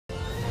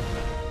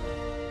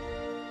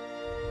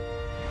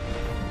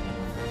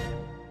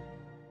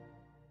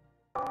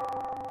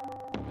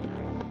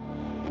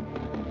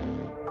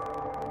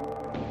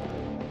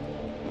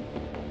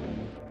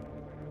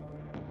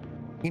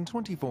In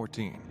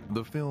 2014,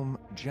 the film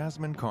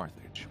Jasmine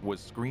Carthage was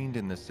screened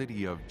in the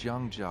city of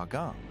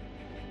Zhangjiagang.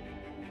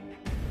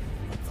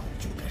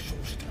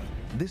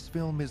 This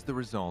film is the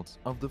result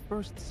of the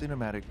first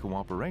cinematic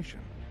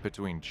cooperation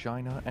between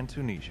China and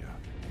Tunisia.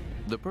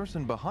 The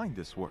person behind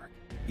this work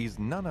is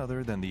none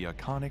other than the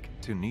iconic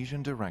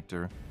Tunisian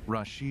director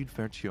Rachid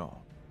Ferchiou.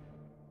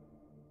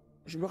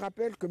 Je me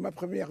rappelle que ma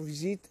première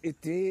visite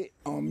était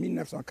en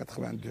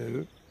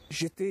 1982.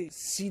 J'étais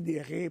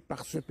sidéré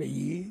par ce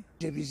pays.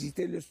 J'ai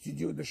visité le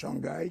studio de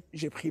Shanghai.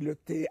 J'ai pris le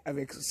thé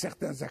avec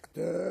certains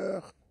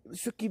acteurs.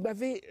 Ce qui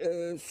m'avait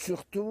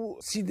surtout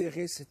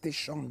sidéré, c'était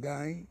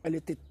Shanghai. Elle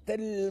était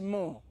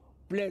tellement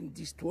pleine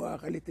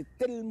d'histoire, elle était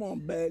tellement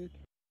belle.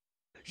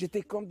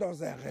 J'étais comme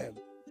dans un rêve.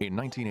 In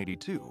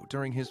 1982,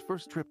 during his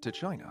first trip to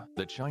China,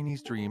 the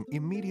Chinese dream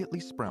immediately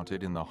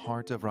sprouted in the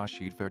heart of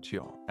Rachid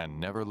Ferchiou and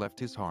never left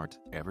his heart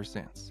ever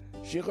since.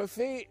 J'ai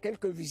refait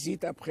quelques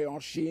visites après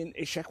en Chine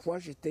et chaque fois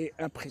j'étais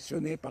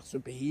impressionné par ce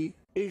pays.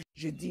 Et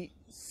j'ai dit,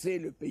 c'est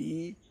le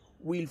pays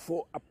où il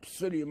faut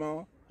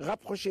absolument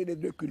rapprocher les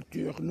deux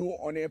cultures. Nous,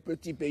 on est un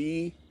petit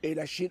pays et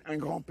la Chine un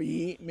grand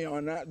pays, mais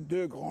on a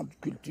deux grandes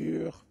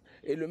cultures.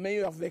 Et le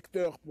meilleur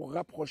vecteur pour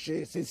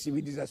rapprocher ces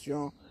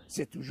civilisations,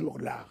 c'est toujours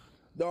l'art.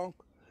 Donc,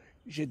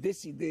 j'ai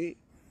décidé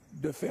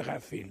de faire un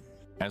film.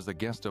 As the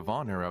guest of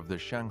honor of the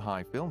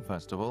Shanghai Film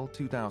Festival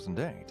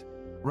 2008,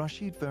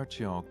 Rachid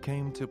Ferchiou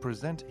came to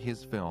present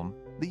his film,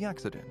 The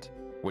Accident,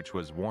 which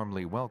was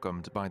warmly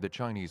welcomed by the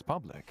Chinese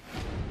public.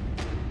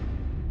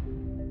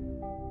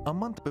 A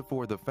month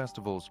before the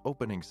festival's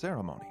opening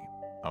ceremony,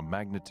 a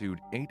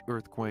magnitude 8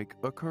 earthquake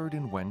occurred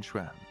in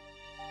Wenchuan.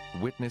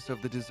 Witness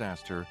of the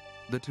disaster,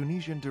 the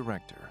Tunisian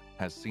director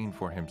has seen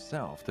for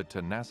himself the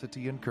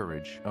tenacity and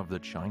courage of the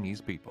Chinese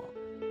people.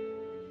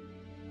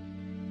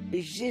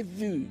 Et j'ai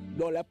vu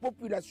dans la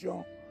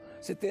population,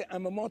 c'était un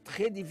moment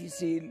très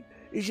difficile,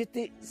 et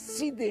j'étais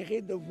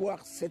sidéré de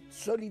voir cette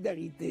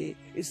solidarité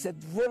et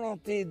cette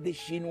volonté des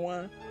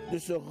Chinois de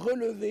se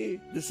relever,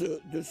 de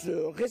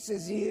se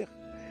ressaisir,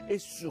 et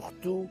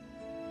surtout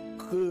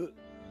que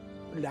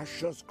la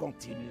chose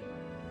continue.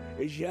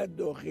 Et j'ai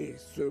adoré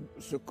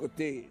ce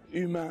côté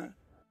humain.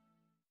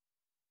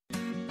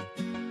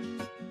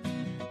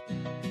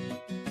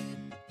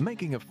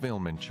 Making a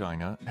film in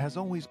China has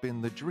always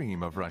been the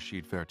dream of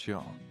Rachid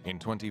Ferchiou. In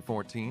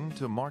 2014,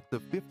 to mark the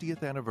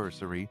 50th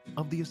anniversary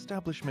of the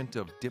establishment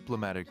of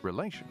diplomatic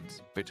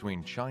relations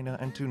between China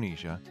and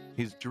Tunisia,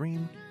 his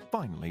dream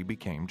finally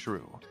became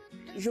true.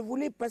 Je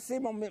voulais passer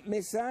mon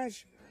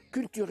message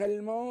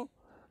culturellement,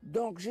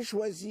 donc j'ai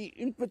choisi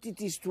une petite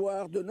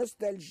histoire de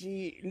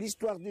nostalgie,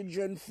 l'histoire d'une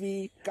jeune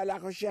fille à la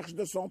recherche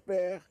de son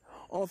père,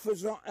 en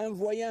faisant un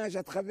voyage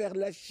à travers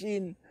la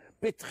Chine,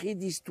 pétrie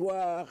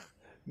d'histoire,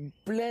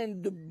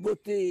 pleine de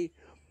beauté,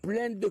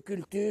 pleine de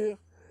culture,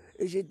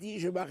 et j'ai dit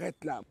je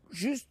m'arrête là,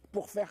 juste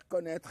pour faire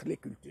connaître les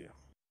cultures.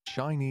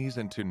 Chinese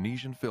and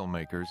Tunisian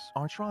filmmakers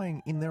are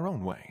trying in their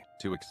own way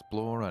to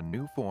explore a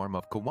new form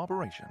of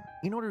cooperation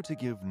in order to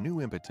give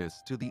new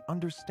impetus to the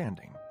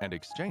understanding and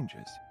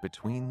exchanges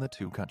between the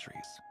two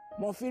countries.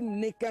 Mon film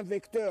n'est qu'un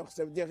vecteur,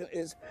 ça veut dire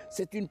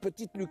c'est une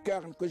petite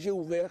lucarne que j'ai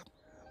ouverte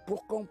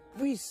pour qu'on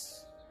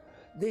puisse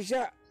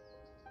déjà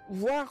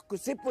voir que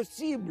c'est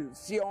possible.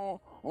 Si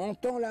on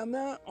tend la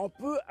main, on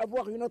peut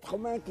avoir une autre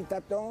main qui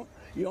t'attend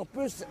et on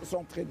peut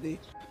s'entraider.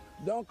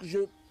 Donc je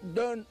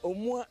donne au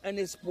moins un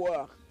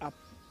espoir à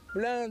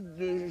plein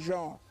de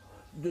gens,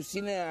 de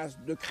cinéastes,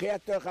 de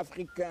créateurs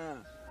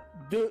africains,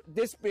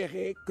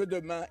 d'espérer que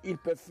demain ils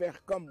peuvent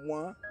faire comme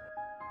moi